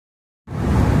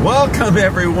Welcome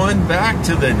everyone back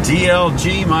to the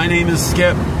DLG. My name is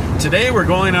Skip. Today we're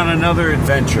going on another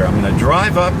adventure. I'm going to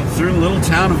drive up through the little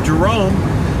town of Jerome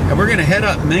and we're going to head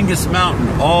up Mingus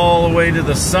Mountain all the way to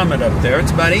the summit up there.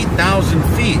 It's about 8,000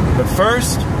 feet. But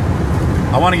first,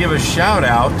 I want to give a shout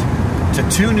out to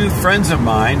two new friends of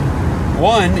mine.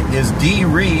 One is Dee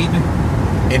Reed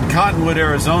in Cottonwood,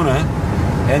 Arizona,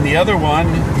 and the other one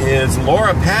is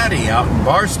Laura Patty out in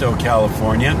Barstow,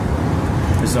 California.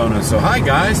 Arizona. So hi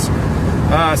guys,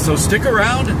 so stick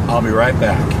around, I'll be right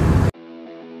back.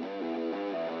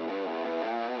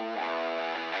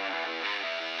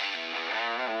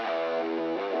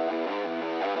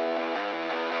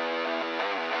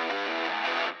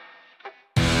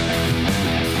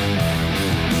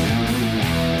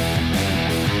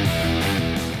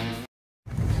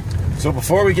 So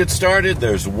before we get started,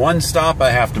 there's one stop I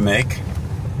have to make.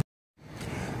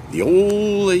 The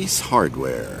old Ace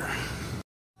Hardware.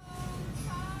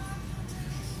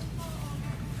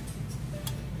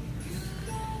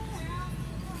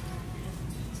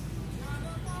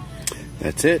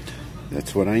 That's it.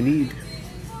 That's what I need.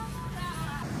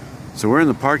 So we're in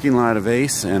the parking lot of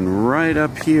Ace, and right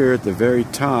up here at the very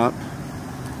top,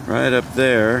 right up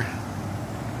there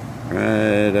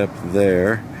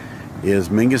is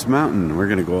Mingus Mountain. We're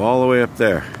gonna go all the way up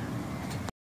there.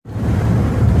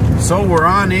 So we're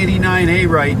on 89A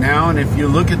right now, and if you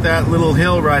look at that little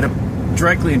hill right up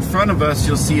directly in front of us,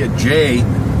 you'll see a J.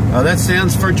 That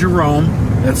stands for Jerome.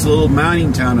 That's the little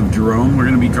mining town of Jerome. We're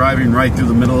going to be driving right through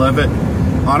the middle of it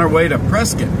on our way to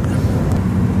Prescott.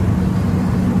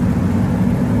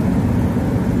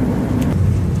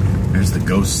 There's the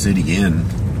Ghost City Inn.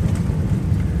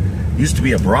 Used to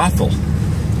be a brothel.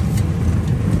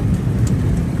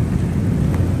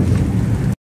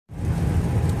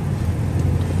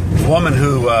 The woman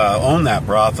who owned that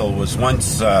brothel was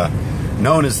once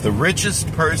known as the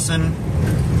richest person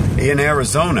in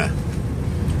Arizona.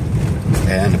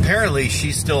 And apparently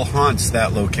she still haunts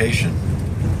that location.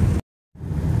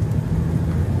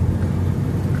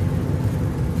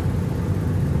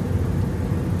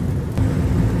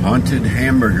 Haunted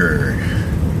Hamburger.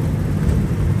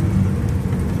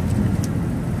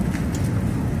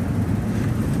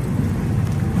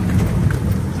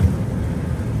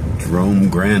 Jerome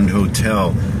Grand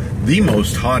Hotel, the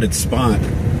most haunted spot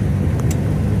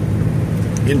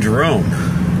in Jerome.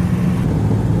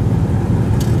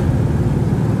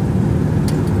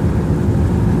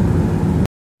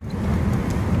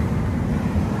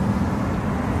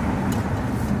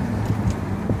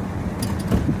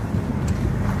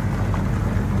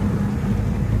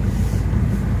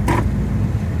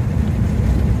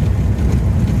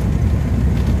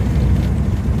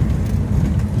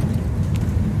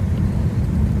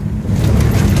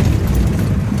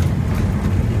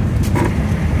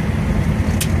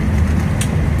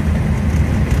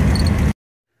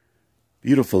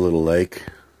 Beautiful little lake.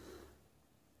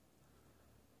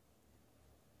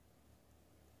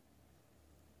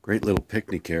 Great little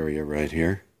picnic area right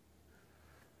here.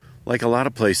 Like a lot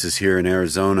of places here in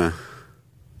Arizona.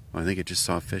 I think I just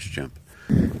saw a fish jump.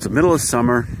 It's the middle of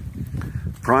summer,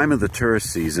 prime of the tourist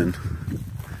season.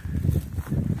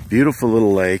 Beautiful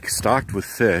little lake, stocked with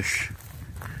fish.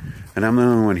 And I'm the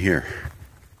only one here.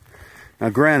 Now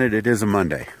granted, it is a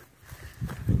Monday.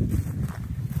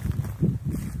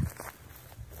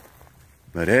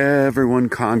 But everyone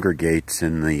congregates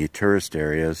in the tourist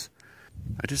areas.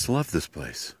 I just love this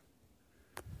place.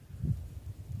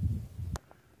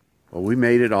 Well, we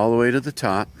made it all the way to the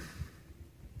top.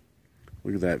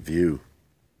 Look at that view.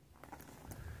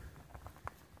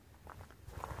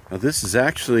 Now this is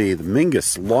actually the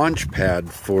Mingus launch pad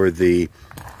for the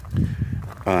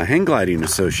Hang Gliding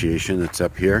Association that's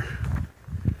up here.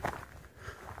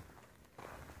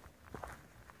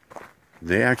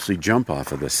 They actually jump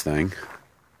off of this thing.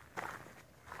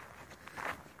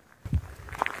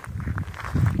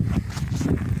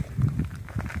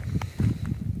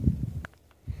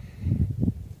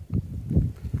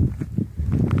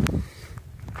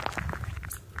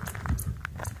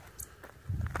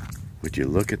 Would you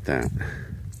look at that?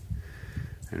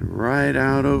 And right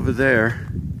out over there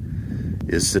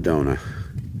is Sedona.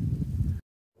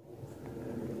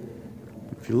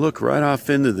 If you look right off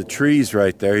into the trees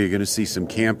right there, you're going to see some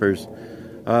campers.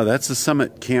 That's the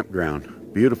Summit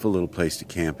Campground. Beautiful little place to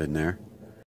camp in there.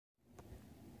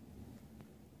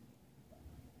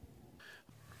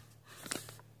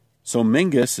 So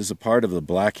Mingus is a part of the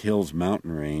Black Hills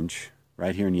mountain range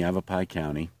right here in Yavapai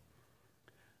County.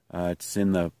 It's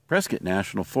in the Prescott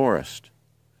National Forest.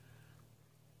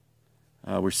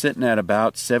 We're sitting at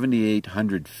about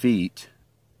 7,800 feet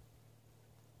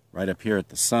right up here at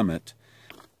the summit.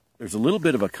 there's a little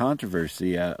bit of a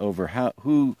controversy over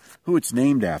who it's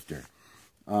named after.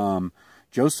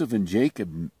 Joseph and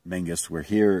Jacob Mingus were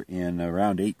here in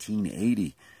around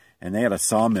 1880, and they had a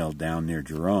sawmill down near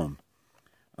Jerome.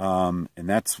 And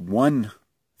that's one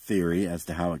theory as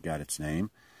to how it got its name.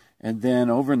 And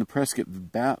then over in the Prescott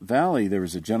Valley, there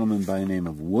was a gentleman by the name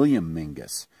of William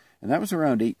Mingus, and that was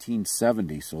around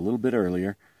 1870, so a little bit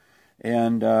earlier.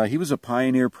 And he was a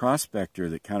pioneer prospector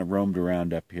that kind of roamed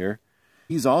around up here.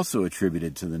 He's also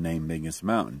attributed to the name Mingus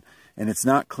Mountain, and it's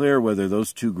not clear whether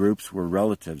those two groups were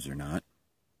relatives or not.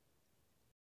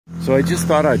 So I just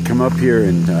thought I'd come up here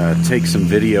and take some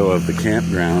video of the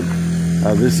campground.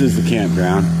 This is the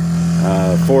campground.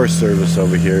 Forest Service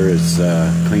over here is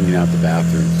cleaning out the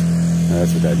bathrooms.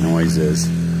 That's what that noise is.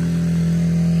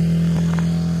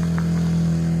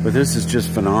 But this is just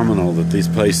phenomenal that these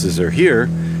places are here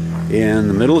in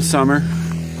the middle of summer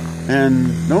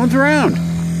and no one's around.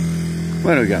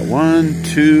 What do we got? 1,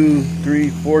 2, 3,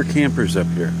 4 campers up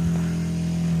here.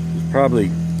 There's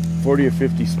probably 40 or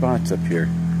 50 spots up here.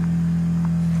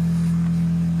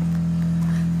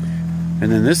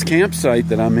 And then this campsite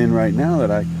that I'm in right now,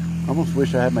 that I almost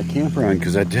wish I had my camper on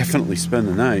because I'd definitely spend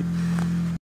the night,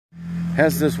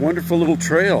 has this wonderful little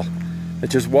trail that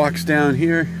just walks down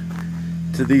here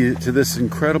to this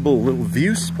incredible little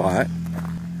view spot.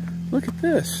 Look at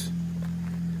this.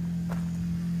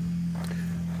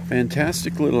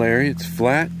 Fantastic little area. It's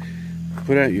flat.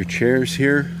 Put out your chairs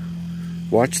here.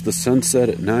 Watch the sunset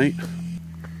at night.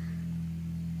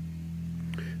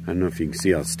 I don't know if you can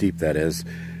see how steep that is.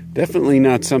 Definitely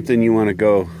not something you want to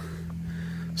go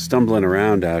stumbling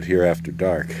around out here after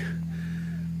dark.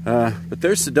 But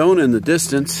there's Sedona in the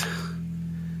distance.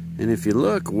 And if you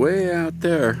look way out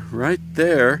there, right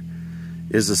there,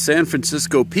 is the San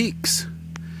Francisco Peaks.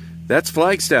 That's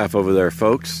Flagstaff over there,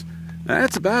 folks.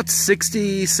 That's about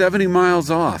 60, 70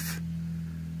 miles off.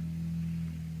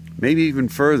 Maybe even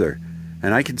further.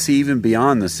 And I can see even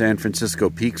beyond the San Francisco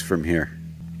Peaks from here.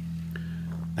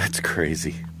 That's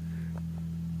crazy.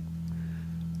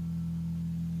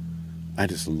 I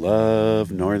just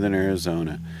love northern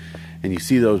Arizona. And you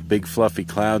see those big fluffy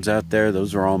clouds out there?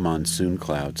 Those are all monsoon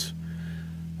clouds.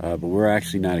 But we're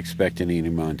actually not expecting any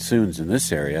monsoons in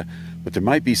this area. But there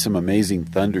might be some amazing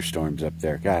thunderstorms up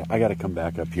there. God, I got to come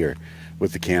back up here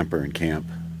with the camper and camp.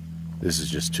 This is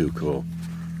just too cool.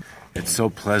 It's so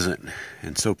pleasant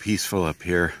and so peaceful up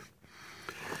here.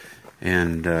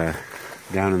 And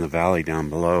down in the valley down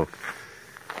below,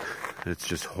 it's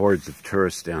just hordes of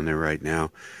tourists down there right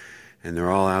now. And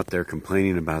they're all out there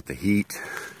complaining about the heat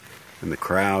and the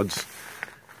crowds.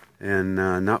 And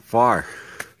not far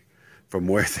from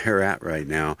where they're at right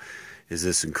now is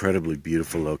this incredibly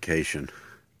beautiful location.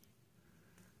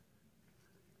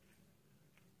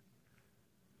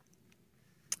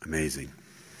 Amazing.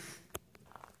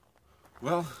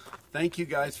 Well, thank you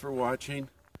guys for watching.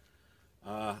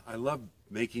 I love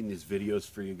making these videos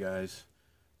for you guys.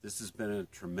 This has been a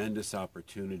tremendous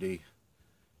opportunity,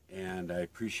 and I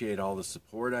appreciate all the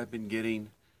support I've been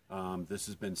getting. This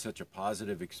has been such a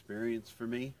positive experience for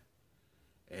me,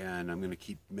 and I'm going to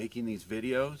keep making these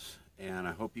videos, and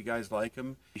I hope you guys like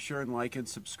them. Be sure and like and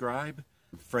subscribe.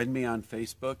 Friend me on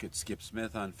Facebook. It's Skip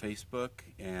Smith on Facebook,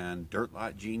 and Dirt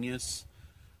Lot Genius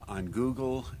on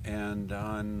Google and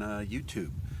on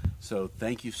YouTube. So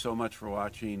thank you so much for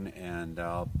watching, and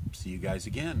I'll see you guys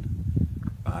again.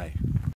 Bye.